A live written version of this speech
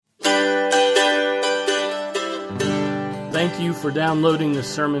Thank you for downloading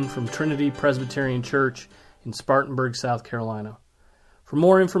this sermon from Trinity Presbyterian Church in Spartanburg, South Carolina. For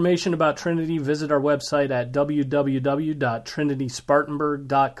more information about Trinity, visit our website at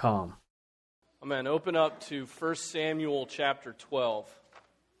www.trinityspartanburg.com. Amen. Open up to 1 Samuel chapter 12.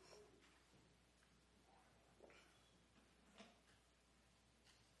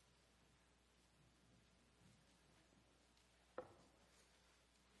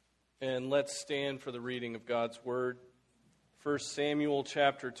 And let's stand for the reading of God's Word. 1 Samuel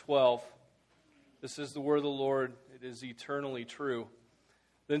chapter 12. This is the word of the Lord. It is eternally true.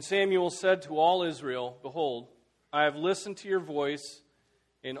 Then Samuel said to all Israel, Behold, I have listened to your voice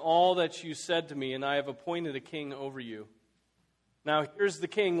in all that you said to me, and I have appointed a king over you. Now here's the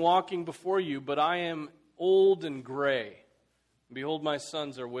king walking before you, but I am old and gray. Behold, my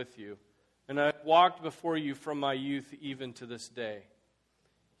sons are with you, and I have walked before you from my youth even to this day.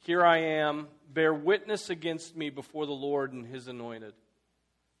 Here I am, bear witness against me before the Lord and his anointed.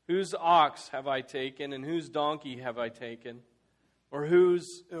 Whose ox have I taken, and whose donkey have I taken? Or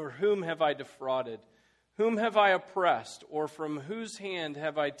whom have I defrauded? Whom have I oppressed? Or from whose hand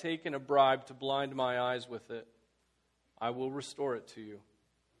have I taken a bribe to blind my eyes with it? I will restore it to you.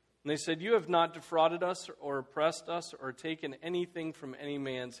 And they said, You have not defrauded us or oppressed us or taken anything from any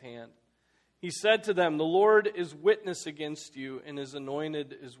man's hand. He said to them, The Lord is witness against you, and his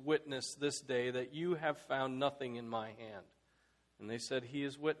anointed is witness this day that you have found nothing in my hand. And they said, He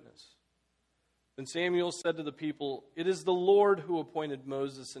is witness. Then Samuel said to the people, It is the Lord who appointed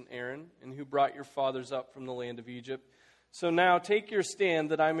Moses and Aaron, and who brought your fathers up from the land of Egypt. So now take your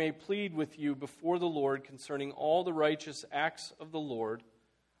stand, that I may plead with you before the Lord concerning all the righteous acts of the Lord,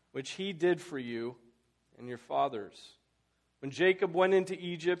 which he did for you and your fathers. When Jacob went into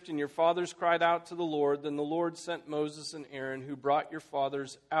Egypt and your fathers cried out to the Lord, then the Lord sent Moses and Aaron, who brought your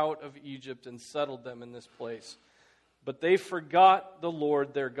fathers out of Egypt and settled them in this place. But they forgot the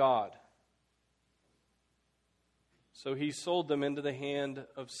Lord their God. So he sold them into the hand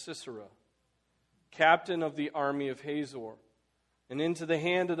of Sisera, captain of the army of Hazor, and into the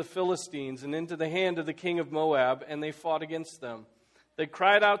hand of the Philistines, and into the hand of the king of Moab, and they fought against them. They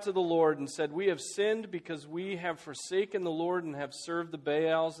cried out to the Lord and said, We have sinned because we have forsaken the Lord and have served the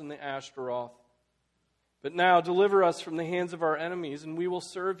Baals and the Ashtaroth. But now deliver us from the hands of our enemies, and we will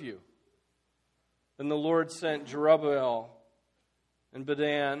serve you. Then the Lord sent Jerubbaal and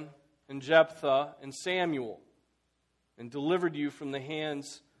Bedan and Jephthah and Samuel, and delivered you from the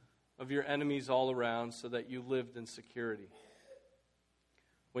hands of your enemies all around, so that you lived in security.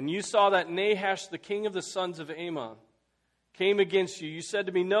 When you saw that Nahash, the king of the sons of Ammon, came against you, you said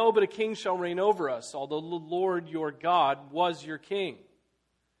to me, No, but a king shall reign over us, although the Lord your God was your king.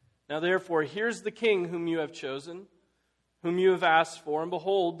 Now therefore, here's the king whom you have chosen, whom you have asked for, and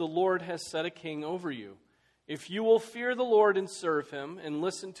behold, the Lord has set a king over you. If you will fear the Lord and serve him, and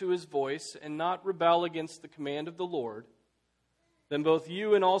listen to his voice, and not rebel against the command of the Lord, then both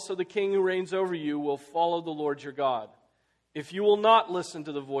you and also the king who reigns over you will follow the Lord your God. If you will not listen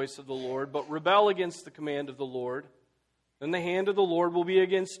to the voice of the Lord, but rebel against the command of the Lord, then the hand of the Lord will be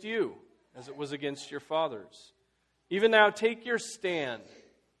against you, as it was against your fathers. Even now take your stand,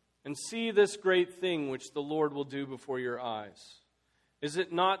 and see this great thing which the Lord will do before your eyes. Is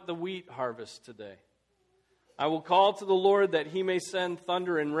it not the wheat harvest today? I will call to the Lord that he may send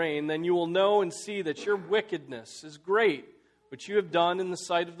thunder and rain. Then you will know and see that your wickedness is great, which you have done in the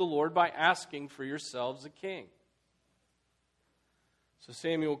sight of the Lord by asking for yourselves a king. So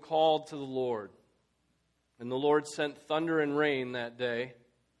Samuel called to the Lord. And the Lord sent thunder and rain that day,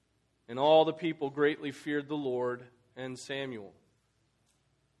 and all the people greatly feared the Lord and Samuel.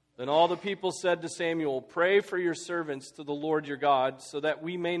 Then all the people said to Samuel, Pray for your servants to the Lord your God, so that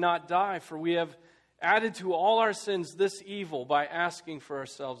we may not die, for we have added to all our sins this evil by asking for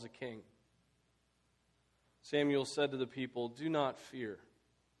ourselves a king. Samuel said to the people, Do not fear.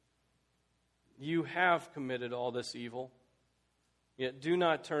 You have committed all this evil. Yet do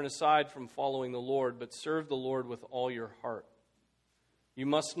not turn aside from following the Lord, but serve the Lord with all your heart. You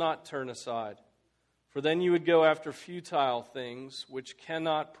must not turn aside, for then you would go after futile things which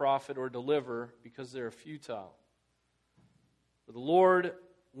cannot profit or deliver, because they are futile. For the Lord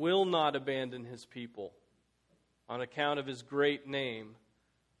will not abandon his people on account of his great name,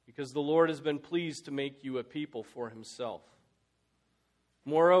 because the Lord has been pleased to make you a people for himself.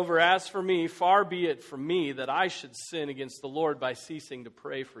 Moreover, as for me, far be it from me that I should sin against the Lord by ceasing to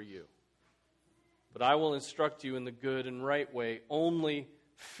pray for you. But I will instruct you in the good and right way. Only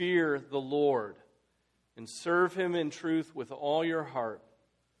fear the Lord and serve him in truth with all your heart.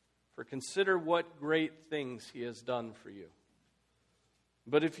 For consider what great things he has done for you.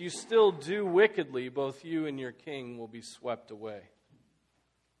 But if you still do wickedly, both you and your king will be swept away.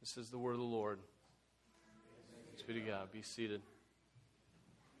 This is the word of the Lord. Thanks be to God. Be seated.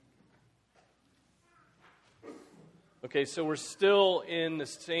 Okay, so we're still in the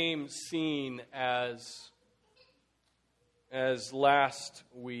same scene as last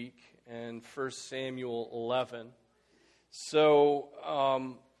week in 1 Samuel 11. So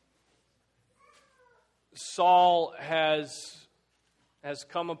Saul has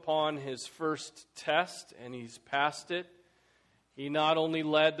come upon his first test, and he's passed it. He not only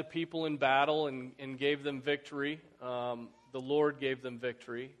led the people in battle and gave them victory, the Lord gave them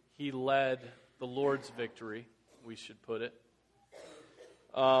victory. He led the Lord's victory, we should put it.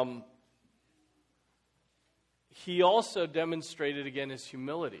 He also demonstrated again his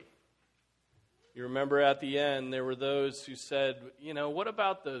humility. You remember at the end, there were those who said, what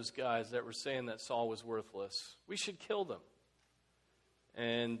about those guys that were saying that Saul was worthless? We should kill them.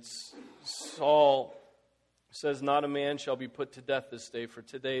 And Saul says, not a man shall be put to death this day, for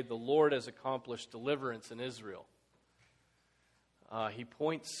today the Lord has accomplished deliverance in Israel. He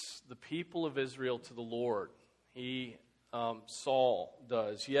points the people of Israel to the Lord. Saul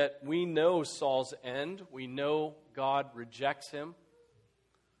does. Yet we know Saul's end. We know God rejects him.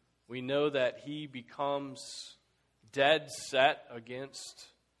 We know that he becomes dead set against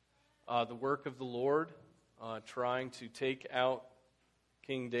the work of the Lord, trying to take out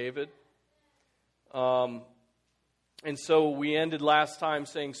King David. And so we ended last time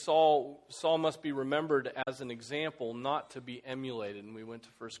saying Saul must be remembered as an example, not to be emulated. And we went to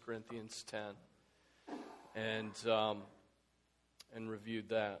 1 Corinthians 10 and reviewed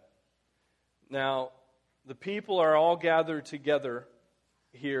that. Now, the people are all gathered together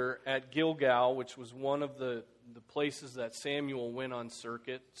here at Gilgal, which was one of the places that Samuel went on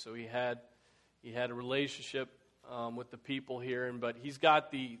circuit. So he had a relationship with the people here, but he's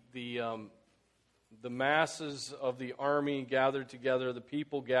got the masses of the army gathered together, the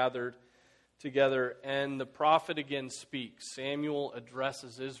people gathered together, and the prophet again speaks. Samuel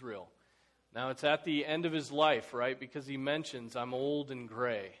addresses Israel. Now, it's at the end of his life, right? Because he mentions, I'm old and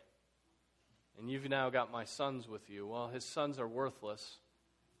gray, and you've now got my sons with you. Well, his sons are worthless,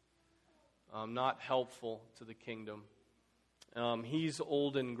 not helpful to the kingdom. He's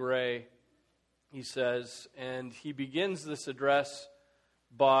old and gray, he says, and he begins this address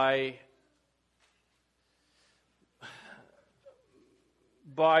by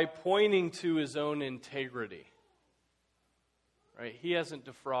pointing to his own integrity. Right? He hasn't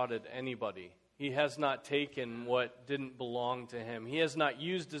defrauded anybody. He has not taken what didn't belong to him. He has not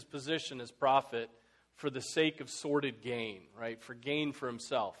used his position as prophet for the sake of sordid gain, right? For gain for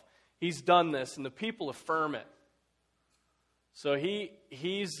himself. He's done this, and the people affirm it. So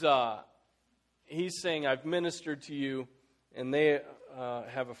he's saying, I've ministered to you, and they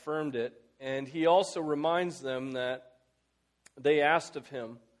have affirmed it. And he also reminds them that they asked of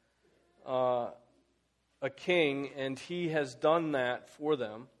him a king, and he has done that for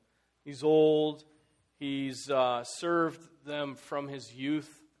them. He's old. He's served them from his youth,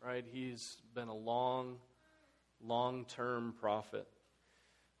 right? He's been a long-term prophet.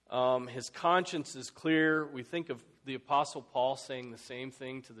 His conscience is clear. We think of the Apostle Paul saying the same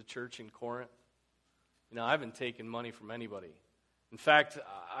thing to the church in Corinth. I haven't taken money from anybody. In fact,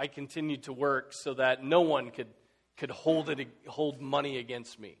 I continued to work so that no one could hold money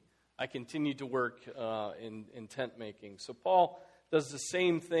against me. I continued to work in tent making. So Paul does the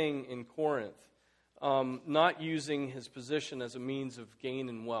same thing in Corinth, not using his position as a means of gain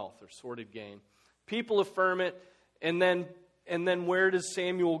and wealth or sordid gain. People affirm it, and then where does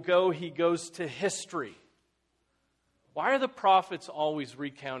Samuel go? He goes to history. Why are the prophets always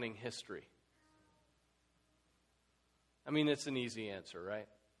recounting history? I mean, it's an easy answer, right?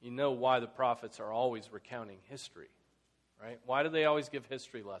 You know why the prophets are always recounting history, right? Why do they always give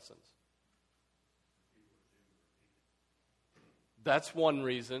history lessons? That's one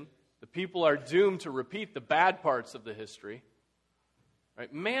reason. The people are doomed to repeat the bad parts of the history.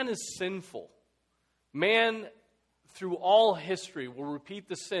 Right? Man is sinful. Man, through all history, will repeat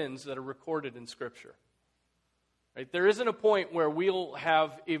the sins that are recorded in Scripture. Right? There isn't a point where we'll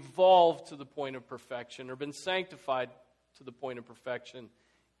have evolved to the point of perfection or been sanctified to the point of perfection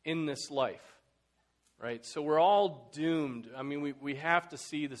in this life. Right? So we're all doomed. I mean, we have to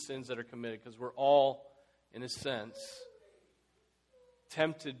see the sins that are committed because we're all, in a sense,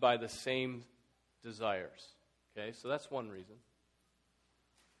 tempted by the same desires. Okay, so that's one reason.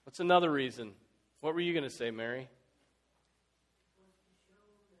 What's another reason? What were you going to say, Mary?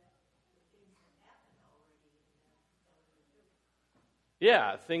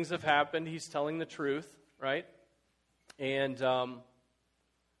 Yeah, things have happened. He's telling the truth, right? And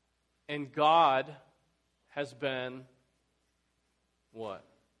And God has been what?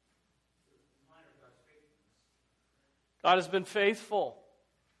 God has been faithful.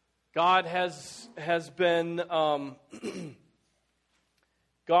 God has been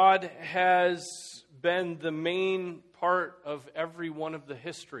God has been the main part of every one of the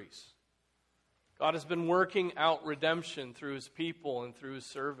histories. God has been working out redemption through His people and through His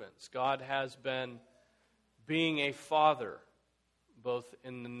servants. God has been being a father, both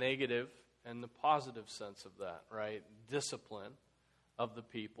in the negative and the positive sense of that, right? Discipline of the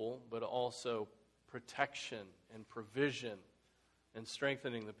people, but also protection and provision and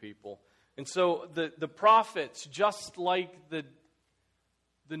strengthening the people. And so the prophets, just like the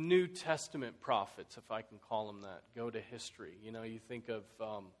New Testament prophets, if I can call them that, go to history. You know, you think of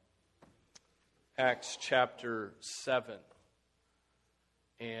Acts chapter 7.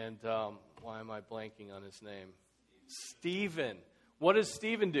 And why am I blanking on his name? Stephen. What does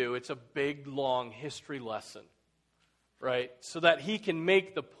Stephen do? It's a big, long history lesson, right? So that he can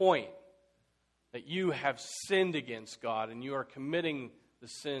make the point that you have sinned against God and you are committing the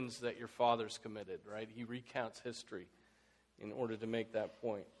sins that your fathers committed, right? He recounts history in order to make that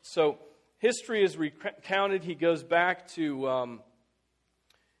point. So history is recounted. He goes back to all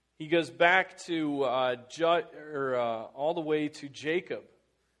the way to Jacob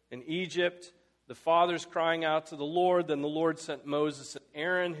in Egypt. The fathers crying out to the Lord. Then the Lord sent Moses and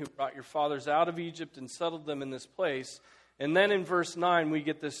Aaron, who brought your fathers out of Egypt and settled them in this place. And then in verse 9 we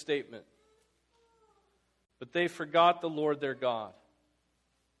get this statement. But they forgot the Lord their God.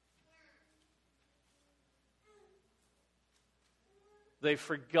 They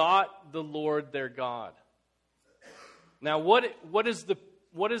forgot the Lord their God. Now, what is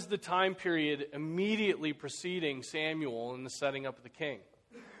the time period immediately preceding Samuel in the setting up of the king?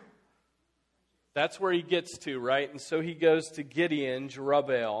 That's where he gets to, right? And so he goes to Gideon,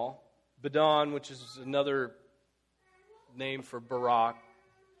 Jerubbaal, Bedan, which is another name for Barak,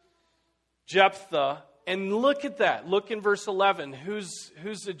 Jephthah, and look at that. Look in verse 11. Who's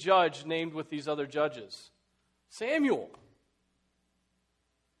the judge named with these other judges? Samuel.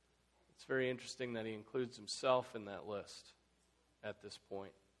 It's very interesting that he includes himself in that list at this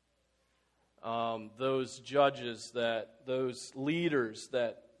point. Those judges, those leaders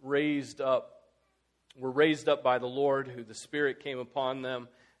that were raised up by the Lord, who the Spirit came upon them,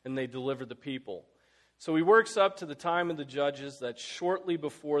 and they delivered the people. So he works up to the time of the judges, that's shortly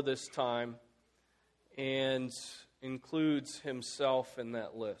before this time, and includes himself in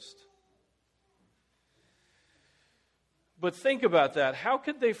that list. But think about that. How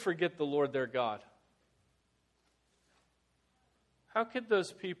could they forget the Lord their God? How could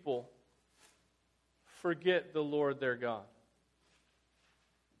those people forget the Lord their God?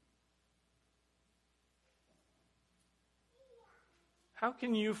 How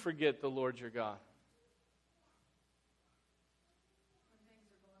can you forget the Lord your God?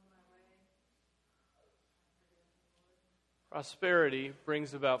 Prosperity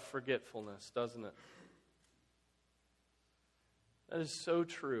brings about forgetfulness, doesn't it? That is so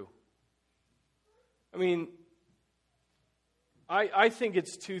true. I mean, I think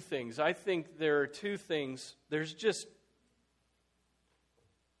it's two things. I think there are two things. There's just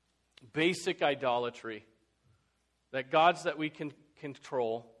basic idolatry. That gods that we can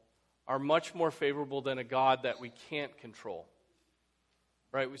control are much more favorable than a God that we can't control.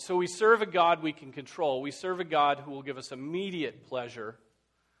 Right? So we serve a God we can control. We serve a God who will give us immediate pleasure,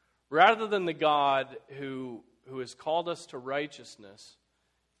 rather than the God who has called us to righteousness,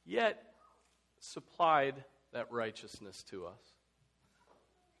 yet supplied that righteousness to us.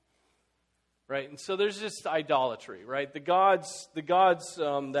 Right? And so there's just idolatry, right? The gods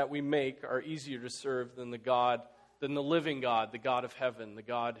that we make are easier to serve than the living God, the God of heaven, the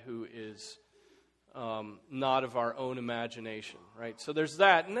God who is not of our own imagination, right? So there's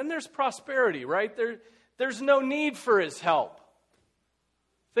that. And then there's prosperity, right? There's no need for His help.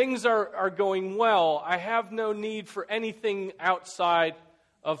 Things are going well. I have no need for anything outside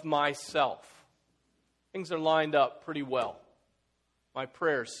of myself. Things are lined up pretty well. My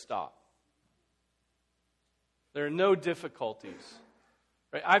prayers stop. There are no difficulties.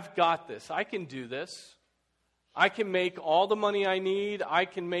 Right? I've got this. I can do this. I can make all the money I need. I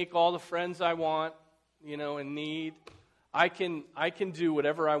can make all the friends I want, and need. I can do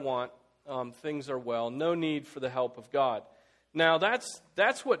whatever I want. Things are well. No need for the help of God. Now,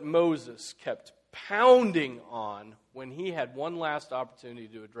 that's what Moses kept pounding on when he had one last opportunity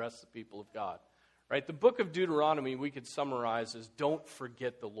to address the people of God. Right? The book of Deuteronomy we could summarize as don't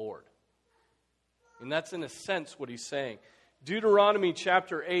forget the Lord. And that's in a sense what he's saying. Deuteronomy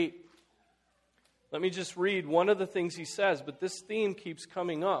chapter 8, Let me just read one of the things he says, but this theme keeps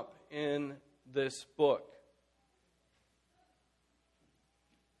coming up in this book.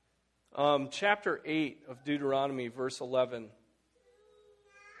 Chapter 8 of Deuteronomy, verse 11.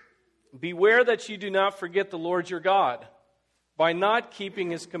 Beware that you do not forget the Lord your God, by not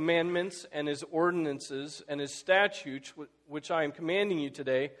keeping his commandments and his ordinances and his statutes, which I am commanding you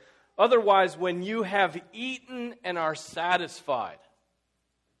today. Otherwise, when you have eaten and are satisfied,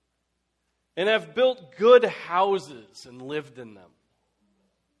 and have built good houses and lived in them,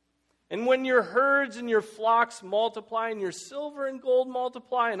 and when your herds and your flocks multiply, and your silver and gold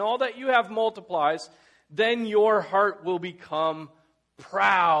multiply, and all that you have multiplies, then your heart will become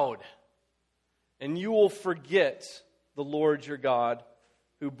proud, and you will forget the Lord your God,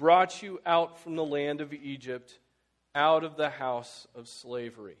 who brought you out from the land of Egypt, out of the house of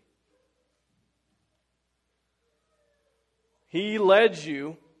slavery. He led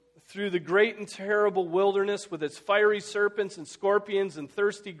you through the great and terrible wilderness with its fiery serpents and scorpions and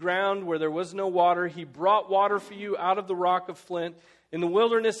thirsty ground where there was no water. He brought water for you out of the rock of flint. In the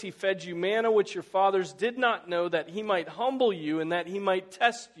wilderness he fed you manna which your fathers did not know, that he might humble you and that he might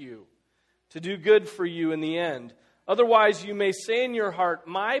test you, to do good for you in the end. Otherwise you may say in your heart,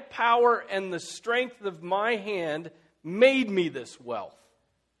 my power and the strength of my hand made me this wealth.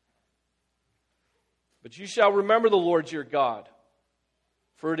 But you shall remember the Lord your God,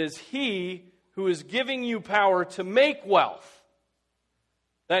 for it is he who is giving you power to make wealth,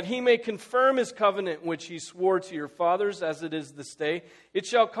 that he may confirm his covenant which he swore to your fathers, as it is this day. It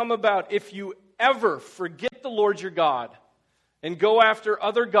shall come about, if you ever forget the Lord your God and go after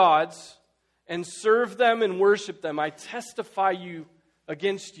other gods and serve them and worship them, I testify you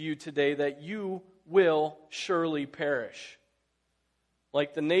against you today that you will surely perish.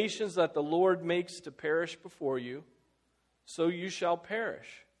 Like the nations that the Lord makes to perish before you, so you shall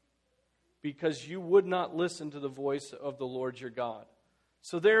perish, because you would not listen to the voice of the Lord your God.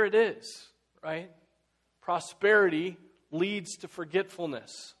 So there it is, right? Prosperity leads to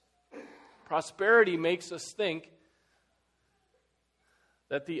forgetfulness. Prosperity makes us think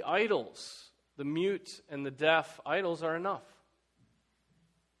that the idols, the mute and the deaf idols, are enough.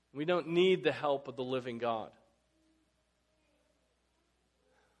 We don't need the help of the living God.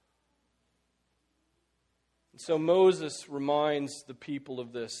 So Moses reminds the people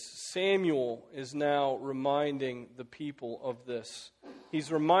of this. Samuel is now reminding the people of this.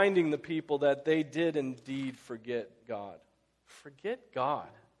 He's reminding the people that they did indeed forget God. Forget God.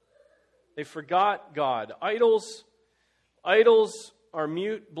 They forgot God. Idols are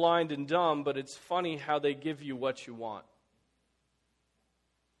mute, blind, and dumb, but it's funny how they give you what you want.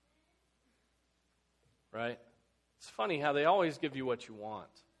 Right? It's funny how they always give you what you want.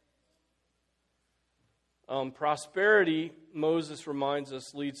 Prosperity, Moses reminds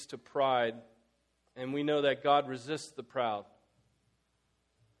us, leads to pride. And we know that God resists the proud,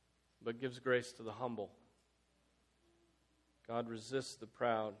 but gives grace to the humble. God resists the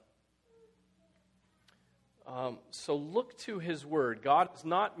proud. So look to his word. God is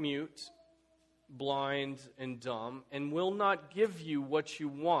not mute, blind, and dumb, and will not give you what you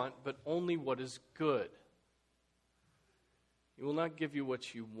want, but only what is good. He will not give you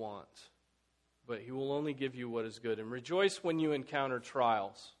what you want, but he will only give you what is good. And rejoice when you encounter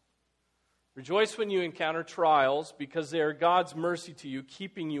trials. Rejoice when you encounter trials, because they are God's mercy to you,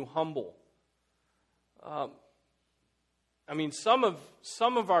 keeping you humble. Some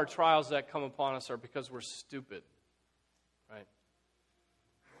of our trials that come upon us are because we're stupid,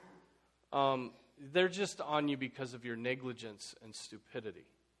 right? They're just on you because of your negligence and stupidity.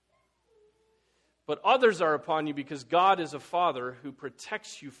 But others are upon you because God is a Father who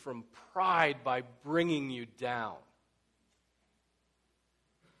protects you from pride by bringing you down.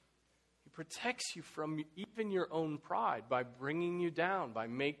 He protects you from even your own pride by bringing you down, by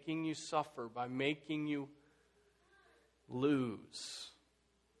making you suffer, by making you lose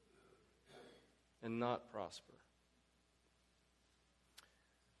and not prosper.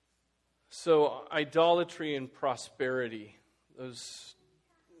 So idolatry and prosperity, those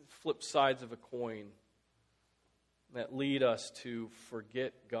flip sides of a coin that lead us to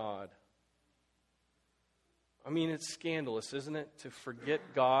forget God. It's scandalous, isn't it? To forget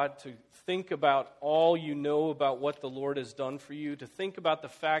God, to think about all you know about what the Lord has done for you, to think about the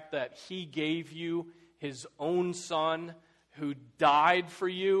fact that he gave you his own son who died for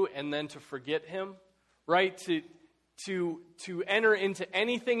you, and then to forget him, right? To enter into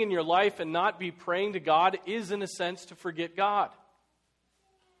anything in your life and not be praying to God is, in a sense, to forget God.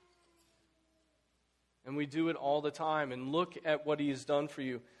 And we do it all the time. And look at what he has done for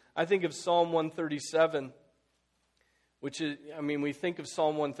you. I think of Psalm 137, which is, we think of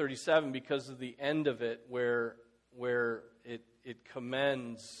Psalm 137 because of the end of it where it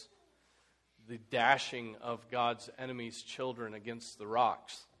commends the dashing of God's enemies' children against the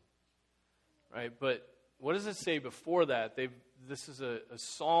rocks. Right? But what does it say before that? This is a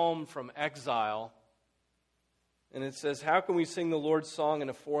psalm from exile. And it says, how can we sing the Lord's song in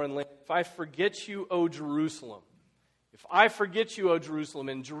a foreign land? If I forget you, O Jerusalem. If I forget you, O Jerusalem.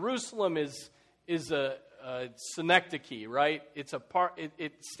 And Jerusalem is a synecdoche, right? It's a part.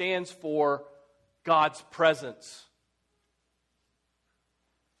 It stands for God's presence.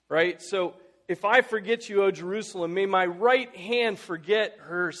 Right? So, if I forget you, O Jerusalem, may my right hand forget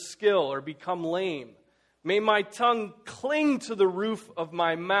her skill or become lame. May my tongue cling to the roof of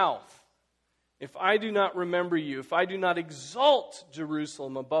my mouth. If I do not remember you, if I do not exalt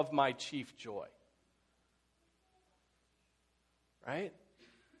Jerusalem above my chief joy. Right?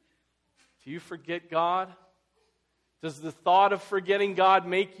 Do you forget God? Does the thought of forgetting God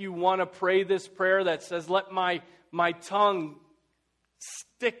make you want to pray this prayer that says, let my tongue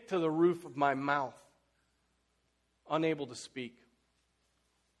stick to the roof of my mouth, unable to speak?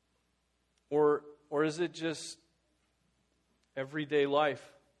 Or is it just everyday life?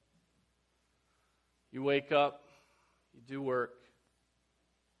 You wake up, you do work,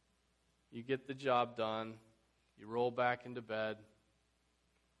 you get the job done, you roll back into bed,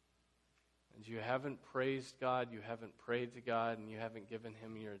 and you haven't praised God, you haven't prayed to God, and you haven't given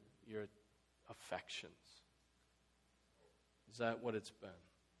Him your affections. Is that what it's been?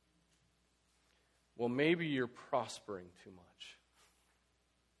 Well, maybe you're prospering too much.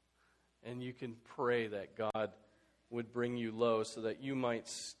 And you can pray that God would bring you low so that you might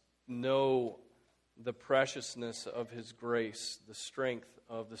know the preciousness of His grace, the strength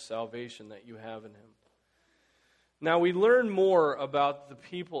of the salvation that you have in Him. Now, we learn more about the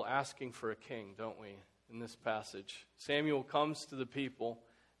people asking for a king, don't we, in this passage? Samuel comes to the people,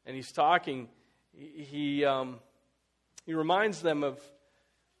 and he's talking. He reminds them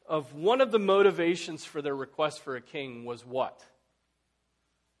of one of the motivations for their request for a king was what?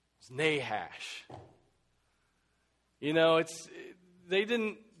 It was Nahash.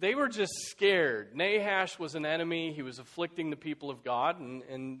 They were just scared. Nahash was an enemy. He was afflicting the people of God.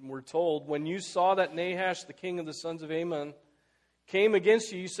 And we're told, when you saw that Nahash, the king of the sons of Ammon, came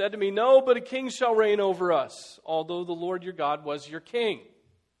against you, you said to me, no, but a king shall reign over us, although the Lord your God was your king.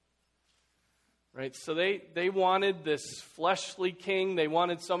 Right? So they wanted this fleshly king. They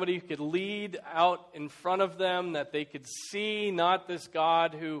wanted somebody who could lead out in front of them, that they could see, not this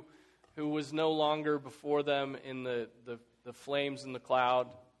God who was no longer before them in the flames in the cloud.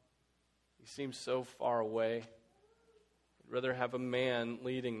 He seems so far away. They'd rather have a man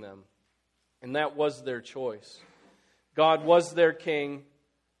leading them. And that was their choice. God was their king,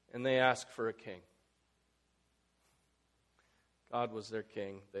 and they asked for a king. God was their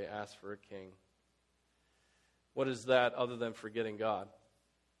king. They asked for a king. What is that other than forgetting God?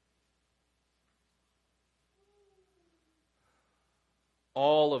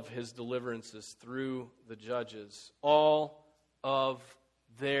 All of His deliverances through the judges, all of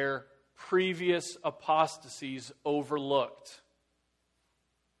their previous apostasies overlooked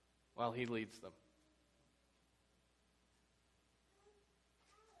while He leads them.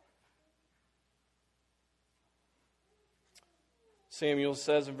 Samuel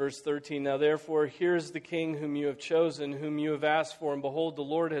says in verse 13, now therefore, here is the king whom you have chosen, whom you have asked for, and behold, the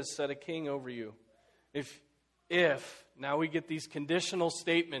Lord has set a king over you. If, now we get these conditional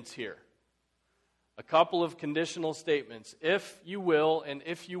statements here. A couple of conditional statements. If you will and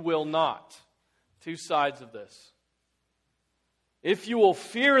if you will not. Two sides of this. If you will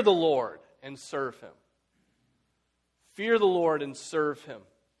fear the Lord and serve Him. Fear the Lord and serve Him.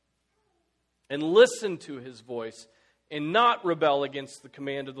 And listen to His voice and not rebel against the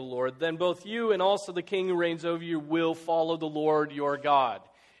command of the Lord, then both you and also the king who reigns over you will follow the Lord your God.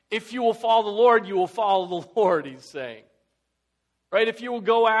 If you will follow the Lord, you will follow the Lord, he's saying. Right? If you will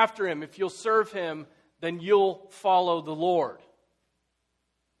go after Him, if you'll serve Him, then you'll follow the Lord.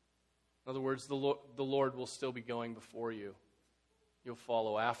 In other words, the Lord will still be going before you. You'll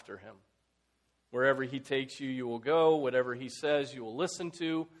follow after Him. Wherever He takes you, you will go. Whatever He says, you will listen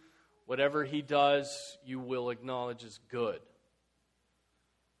to. Whatever He does, you will acknowledge as good.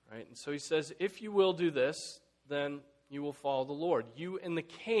 Right? And so He says, if you will do this, then you will follow the Lord. You and the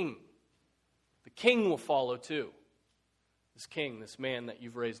king. The king will follow too. This king, this man that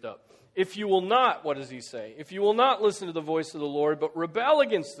you've raised up. If you will not, what does He say? If you will not listen to the voice of the Lord, but rebel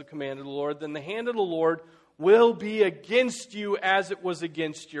against the command of the Lord, then the hand of the Lord will be against you as it was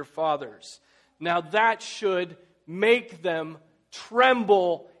against your fathers. Now that should make them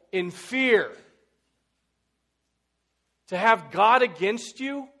tremble in fear. To have God against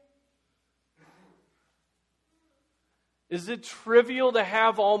you? Is it trivial to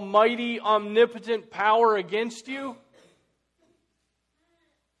have almighty, omnipotent power against you?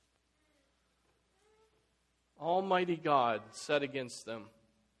 Almighty God set against them.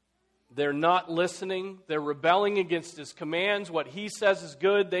 They're not listening. They're rebelling against His commands. What He says is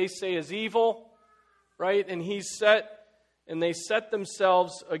good, they say is evil. Right? And they set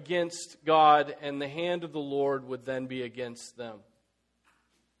themselves against God, and the hand of the Lord would then be against them.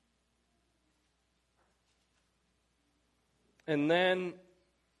 And then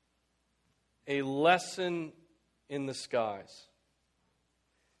a lesson in the skies.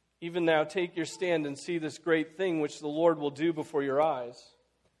 Even now take your stand and see this great thing which the Lord will do before your eyes.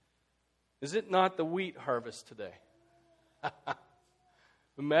 Is it not the wheat harvest today?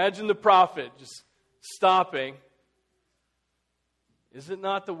 Imagine the prophet just stopping. Is it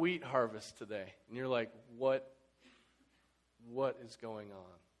not the wheat harvest today? And you're like, what is going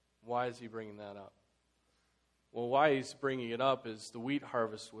on? Why is he bringing that up? Well, why he's bringing it up is the wheat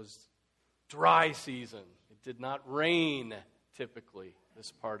harvest was dry season. It did not rain typically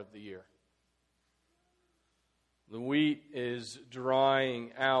this part of the year. The wheat is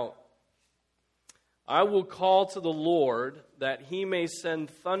drying out. I will call to the Lord that He may send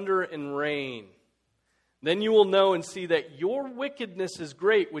thunder and rain. Then you will know and see that your wickedness is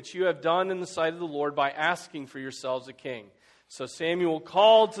great, which you have done in the sight of the Lord by asking for yourselves a king. So Samuel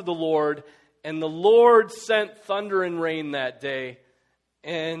called to the Lord, and the Lord sent thunder and rain that day.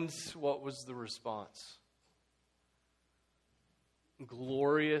 And what was the response? A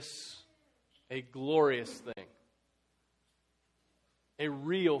glorious thing. A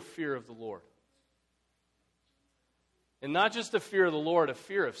real fear of the Lord. And not just a fear of the Lord, a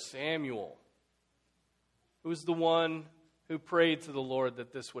fear of Samuel, who was the one who prayed to the Lord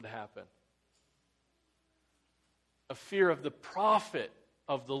that this would happen. A fear of the prophet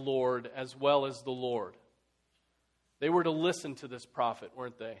of the Lord as well as the Lord. They were to listen to this prophet,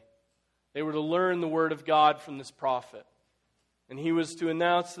 weren't they? They were to learn the word of God from this prophet. And he was to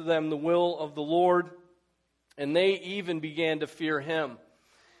announce to them the will of the Lord, and they even began to fear him.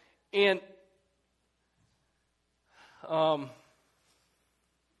 And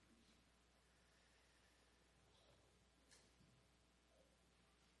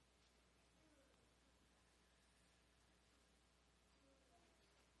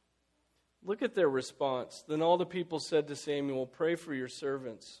look at their response. Then all the people said to Samuel, "Pray for your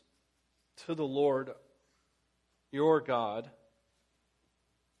servants to the Lord your God."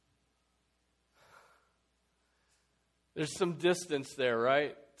 There's some distance there,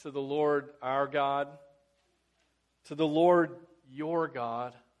 right? To the Lord our God. To the Lord your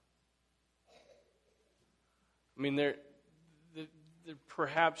God. I mean, they're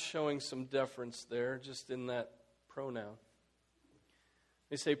perhaps showing some deference there, just in that pronoun.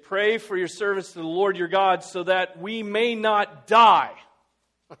 They say, "Pray for your servants to the Lord your God so that we may not die.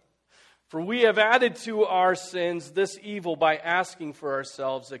 For we have added to our sins this evil by asking for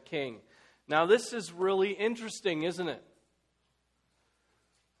ourselves a king." Now this is really interesting, isn't it?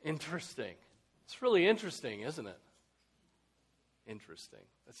 Interesting. It's really interesting, isn't it? Interesting.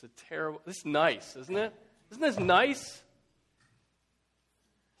 This is nice, isn't it? Isn't this nice?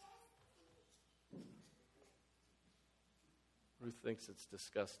 Ruth thinks it's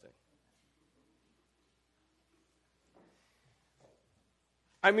disgusting.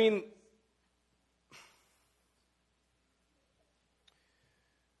 I mean,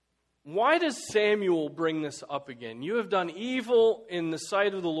 why does Samuel bring this up again? You have done evil in the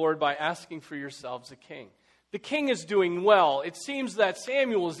sight of the Lord by asking for yourselves a king. The king is doing well. It seems that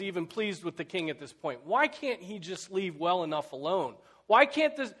Samuel is even pleased with the king at this point. Why can't he just leave well enough alone? Why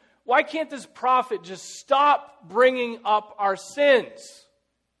can't this prophet just stop bringing up our sins?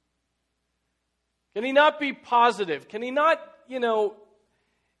 Can he not be positive? Can he not,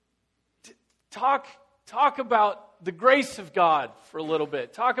 talk about the grace of God for a little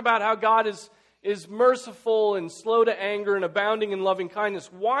bit? Talk about how God is merciful and slow to anger and abounding in loving kindness.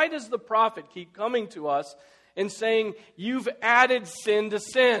 Why does the prophet keep coming to us and saying, "You've added sin to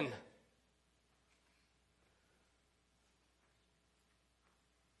sin"?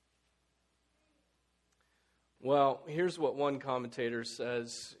 Well, here's what one commentator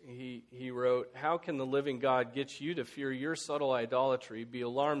says. He wrote, "How can the living God get you to fear your subtle idolatry, be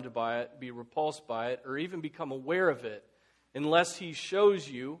alarmed by it, be repulsed by it, or even become aware of it, unless He shows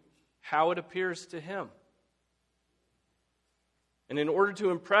you how it appears to Him?" And in order to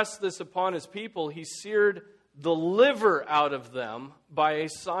impress this upon His people, He seared the liver out of them by a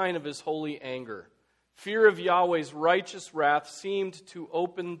sign of His holy anger. Fear of Yahweh's righteous wrath seemed to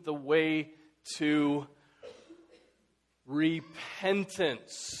open the way to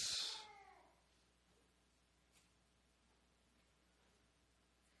repentance.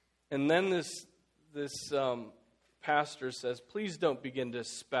 And then this pastor says, please don't begin to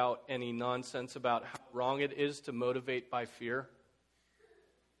spout any nonsense about how wrong it is to motivate by fear.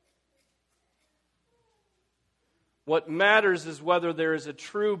 What matters is whether there is a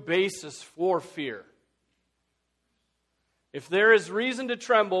true basis for fear. If there is reason to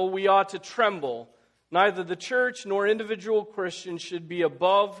tremble, we ought to tremble. Neither the church nor individual Christians should be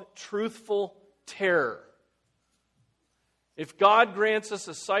above truthful terror. If God grants us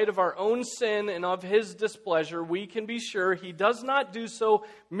a sight of our own sin and of His displeasure, we can be sure He does not do so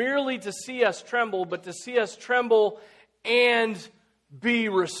merely to see us tremble, but to see us tremble and be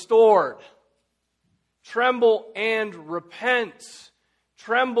restored. Tremble and repent.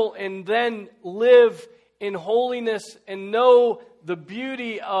 Tremble and then live in holiness and know the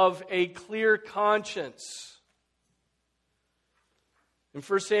beauty of a clear conscience. In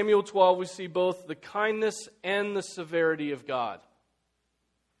 1 Samuel 12, we see both the kindness and the severity of God.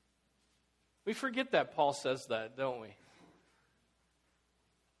 We forget that Paul says that, don't we?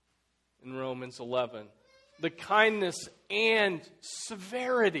 In Romans 11. The kindness and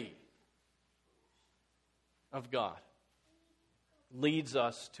severity of God leads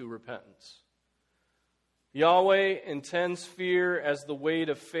us to repentance. Yahweh intends fear as the weight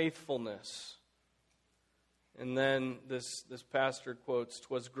of faithfulness. And then this pastor quotes,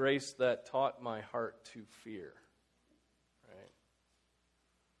 "'Twas grace that taught my heart to fear." Right?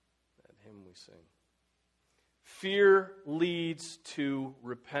 That hymn we sing. Fear leads to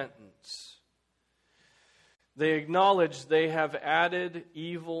repentance. They acknowledge they have added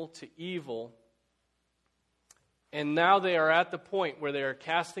evil to evil, and now they are at the point where they are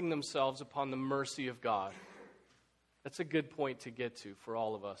casting themselves upon the mercy of God. That's a good point to get to for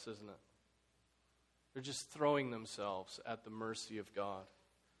all of us, isn't it? They're just throwing themselves at the mercy of God.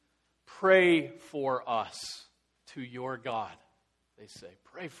 Pray for us to your God, they say.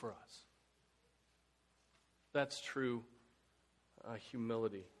 Pray for us. That's true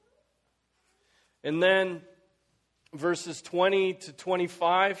humility. And then verses 20 to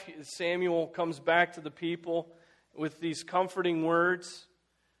 25, Samuel comes back to the people with these comforting words.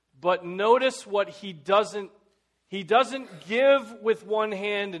 But notice what he doesn't give with one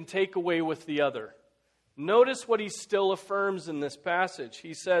hand and take away with the other. Notice what he still affirms in this passage.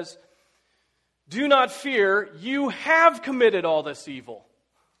 He says, "Do not fear, you have committed all this evil."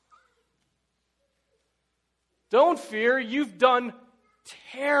 Don't fear, you've done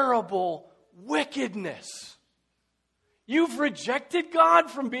terrible wickedness. You've rejected God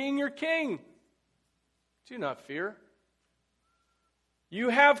from being your king. Do not fear. You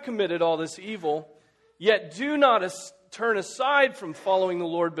have committed all this evil, yet do not turn aside from following the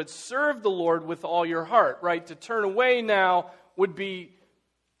Lord, but serve the Lord with all your heart. Right? To turn away now would be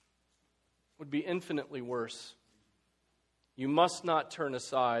infinitely worse. You must not turn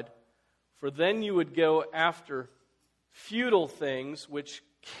aside, for then you would go after futile things which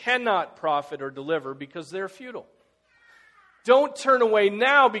cannot profit or deliver because they're futile. Don't turn away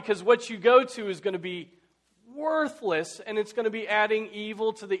now, because what you go to is going to be worthless, and it's going to be adding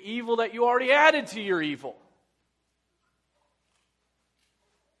evil to the evil that you already added to your evil.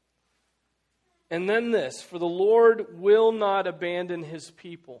 And then this, for the Lord will not abandon His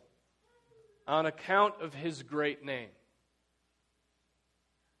people on account of His great name.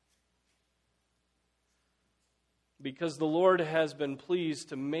 Because the Lord has been pleased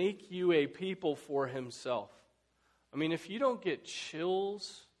to make you a people for Himself. I mean, if you don't get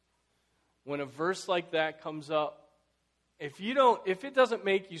chills when a verse like that comes up, if it doesn't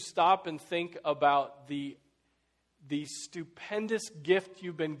make you stop and think about the stupendous gift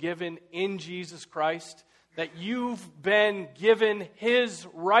you've been given in Jesus Christ, that you've been given His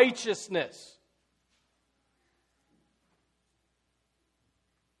righteousness.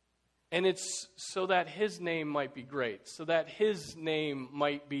 And it's so that His name might be great, so that His name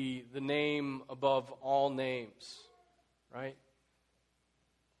might be the name above all names, right?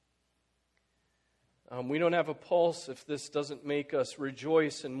 We don't have a pulse if this doesn't make us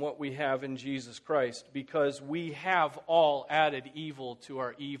rejoice in what we have in Jesus Christ, because we have all added evil to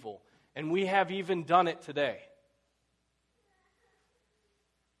our evil, and we have even done it today.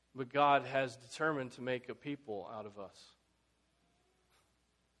 But God has determined to make a people out of us.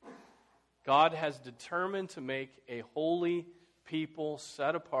 God has determined to make a holy people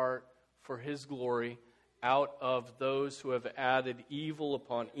set apart for His glory out of those who have added evil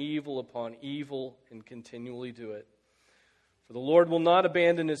upon evil upon evil and continually do it. For the Lord will not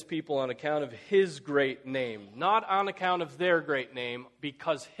abandon His people on account of His great name. Not on account of their great name,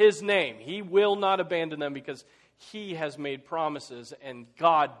 because His name. He will not abandon them because He has made promises, and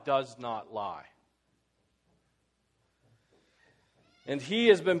God does not lie. And He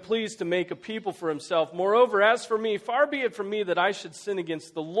has been pleased to make a people for Himself. Moreover, as for me, far be it from me that I should sin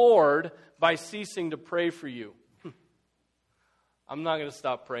against the Lord by ceasing to pray for you. I'm not going to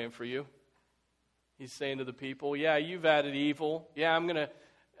stop praying for you. He's saying to the people, yeah, you've added evil. Yeah,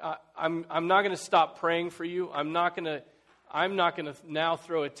 I'm not going to stop praying for you. I'm not going to now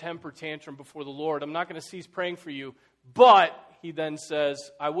throw a temper tantrum before the Lord. I'm not going to cease praying for you. But, He then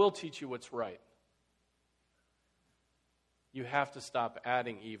says, I will teach you what's right. You have to stop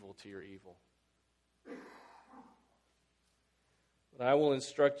adding evil to your evil. But I will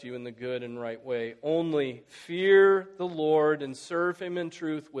instruct you in the good and right way. Only fear the Lord and serve Him in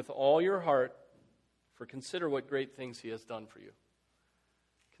truth with all your heart, for consider what great things He has done for you.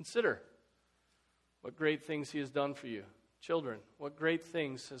 Consider what great things He has done for you. Children, what great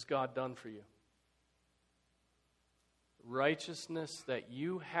things has God done for you? Righteousness that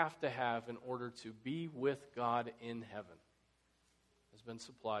you have to have in order to be with God in heaven has been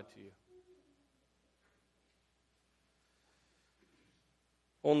supplied to you.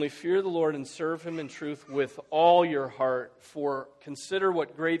 Only fear the Lord and serve Him in truth with all your heart, for consider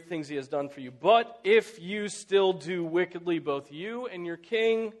what great things He has done for you. But if you still do wickedly, both you and your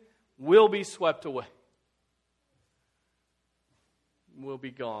king will be swept away, will be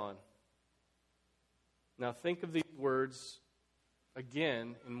gone. Now think of these words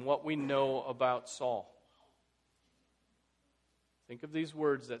again in what we know about Saul. Think of these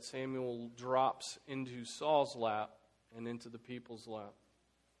words that Samuel drops into Saul's lap and into the people's lap.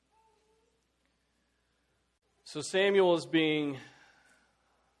 So Samuel is being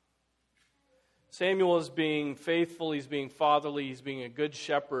faithful, he's being fatherly, he's being a good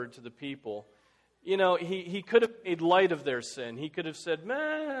shepherd to the people. You know, he could have made light of their sin. He could have said,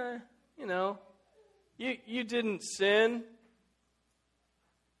 you didn't sin.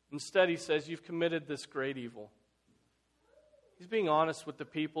 Instead, he says, you've committed this great evil. He's being honest with the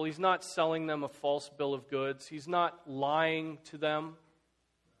people. He's not selling them a false bill of goods. He's not lying to them.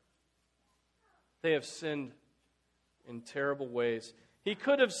 They have sinned in terrible ways. He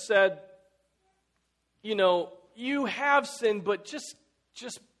could have said, you have sinned, but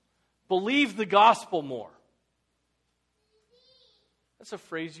just believe the gospel more. That's a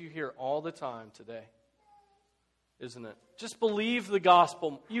phrase you hear all the time today, isn't it? Just believe the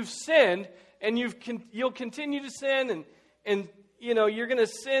gospel. You've sinned, and you'll continue to sin, and you're going to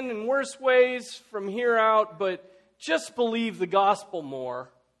sin in worse ways from here out, but just believe the gospel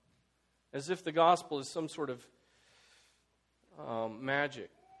more, as if the gospel is some sort of magic.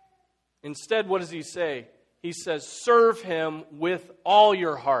 Instead, what does he say? He says, serve Him with all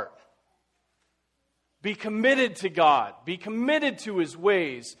your heart. Be committed to God. Be committed to His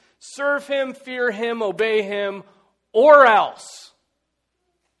ways. Serve Him, fear Him, obey Him, or else.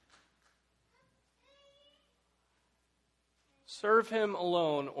 Serve Him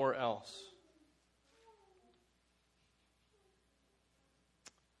alone or else.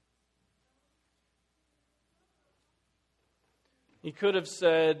 He could have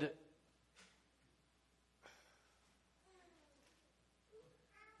said,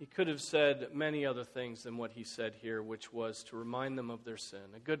 many other things than what he said here, which was to remind them of their sin.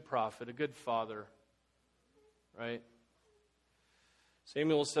 A good prophet, a good father, right?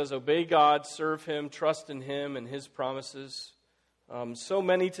 Samuel says, obey God, serve Him, trust in Him and His promises. So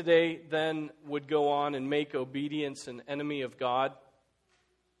many today then would go on and make obedience an enemy of God,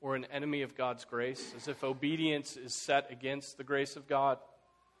 or an enemy of God's grace, as if obedience is set against the grace of God.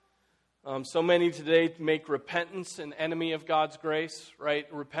 So many today make repentance an enemy of God's grace,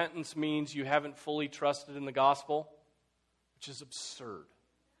 right? Repentance means you haven't fully trusted in the gospel, which is absurd.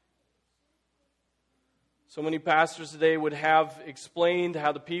 So many pastors today would have explained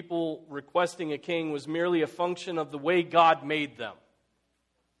how the people requesting a king was merely a function of the way God made them.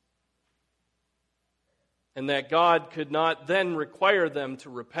 And that God could not then require them to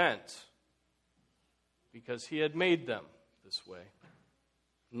repent because He had made them this way.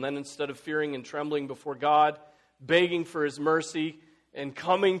 And then instead of fearing and trembling before God, begging for His mercy, and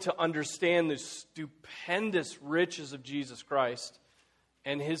coming to understand the stupendous riches of Jesus Christ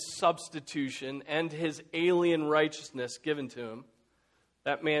and His substitution and His alien righteousness given to Him,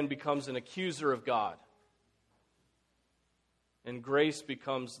 that man becomes an accuser of God. And grace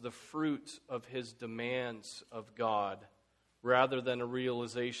becomes the fruit of his demands of God, rather than a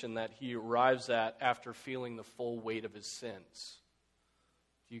realization that he arrives at after feeling the full weight of his sins.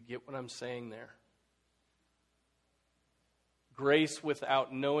 Do you get what I'm saying there? Grace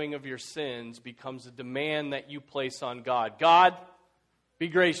without knowing of your sins becomes a demand that you place on God. God, be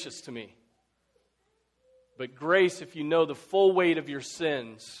gracious to me. But grace, if you know the full weight of your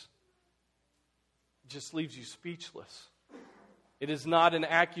sins, just leaves you speechless. It is not an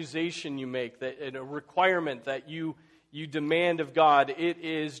accusation you make, that a requirement that you demand of God. It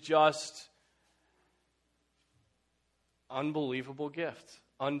is just unbelievable gift,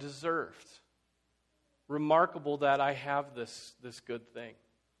 undeserved. Remarkable that I have this good thing.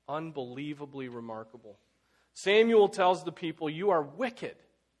 Unbelievably remarkable. Samuel tells the people, you are wicked,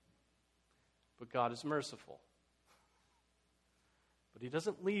 but God is merciful. But he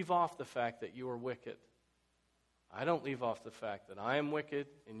doesn't leave off the fact that you are wicked. I don't leave off the fact that I am wicked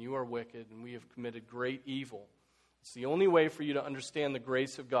and you are wicked and we have committed great evil. It's the only way for you to understand the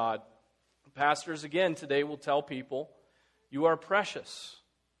grace of God. Pastors, again, today will tell people, you are precious,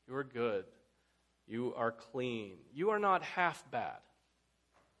 you are good, you are clean, you are not half bad,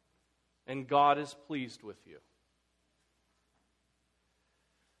 and God is pleased with you.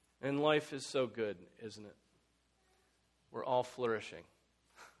 And life is so good, isn't it? We're all flourishing.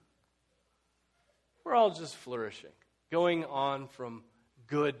 We're all just flourishing, going on from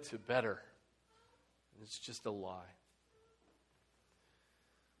good to better. It's just a lie.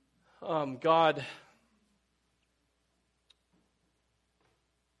 God,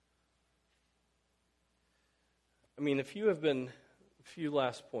 if you have been, a few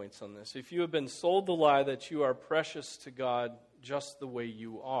last points on this. If you have been sold the lie that you are precious to God just the way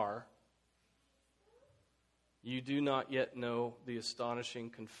you are, you do not yet know the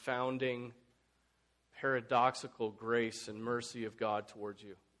astonishing, confounding, paradoxical grace and mercy of God towards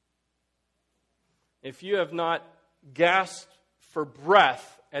you. If you have not gasped for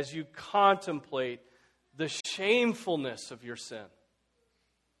breath as you contemplate the shamefulness of your sin,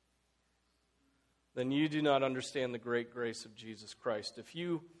 then you do not understand the great grace of Jesus Christ. If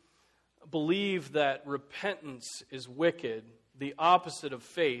you believe that repentance is wicked, the opposite of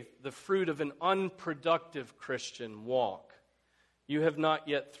faith, the fruit of an unproductive Christian walk, you have not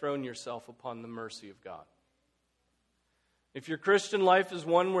yet thrown yourself upon the mercy of God. If your Christian life is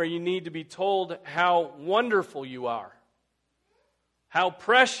one where you need to be told how wonderful you are, how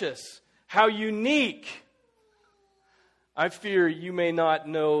precious, how unique, I fear you may not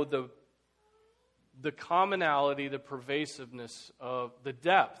know the commonality, the pervasiveness of the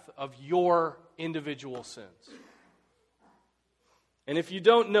depth of your individual sins. And if you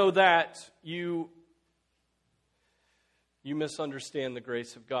don't know that, you misunderstand the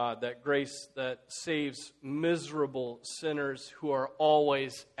grace of God, that grace that saves miserable sinners who are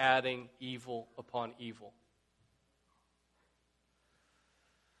always adding evil upon evil.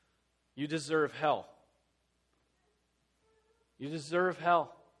 You deserve hell. You deserve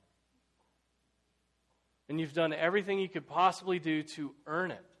hell. And you've done everything you could possibly do to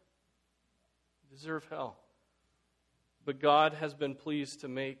earn it. You deserve hell. But God has been pleased to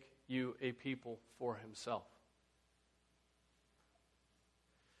make you a people for himself.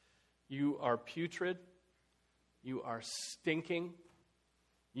 You are putrid. You are stinking.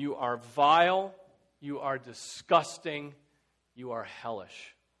 You are vile. You are disgusting. You are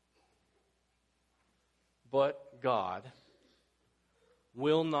hellish. But God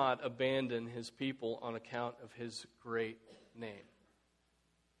will not abandon his people on account of his great name.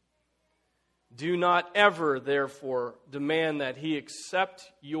 Do not ever, therefore, demand that he accept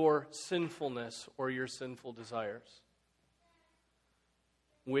your sinfulness or your sinful desires,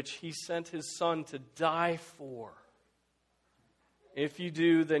 which he sent his Son to die for. If you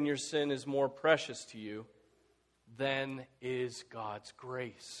do, then your sin is more precious to you than is God's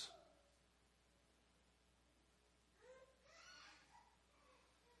grace.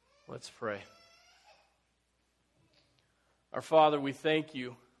 Let's pray. Our Father, we thank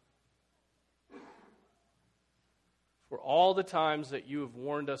you for all the times that you have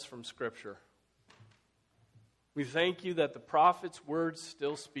warned us from Scripture. We thank you that the prophet's words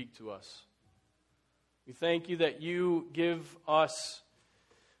still speak to us. We thank you that you give us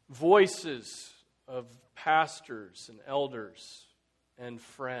voices of pastors and elders and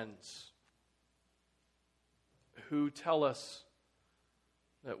friends who tell us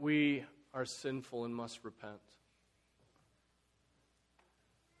that we are sinful and must repent.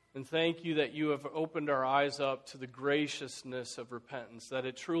 And thank you that you have opened our eyes up to the graciousness of repentance, that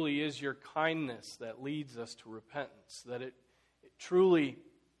it truly is your kindness that leads us to repentance, that it truly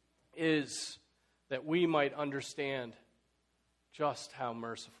is that we might understand just how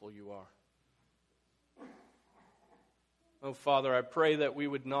merciful you are. Oh, Father, I pray that we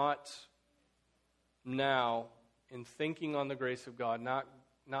would not now, in thinking on the grace of God, not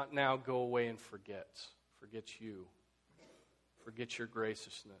now go away and forget you. Forget your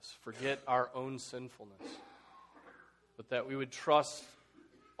graciousness. Forget our own sinfulness. But that we would trust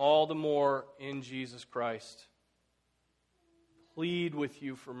all the more in Jesus Christ. Plead with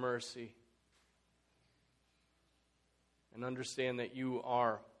you for mercy. And understand that you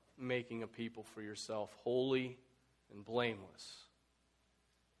are making a people for yourself, holy and blameless.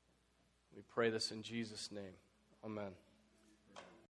 We pray this in Jesus' name. Amen.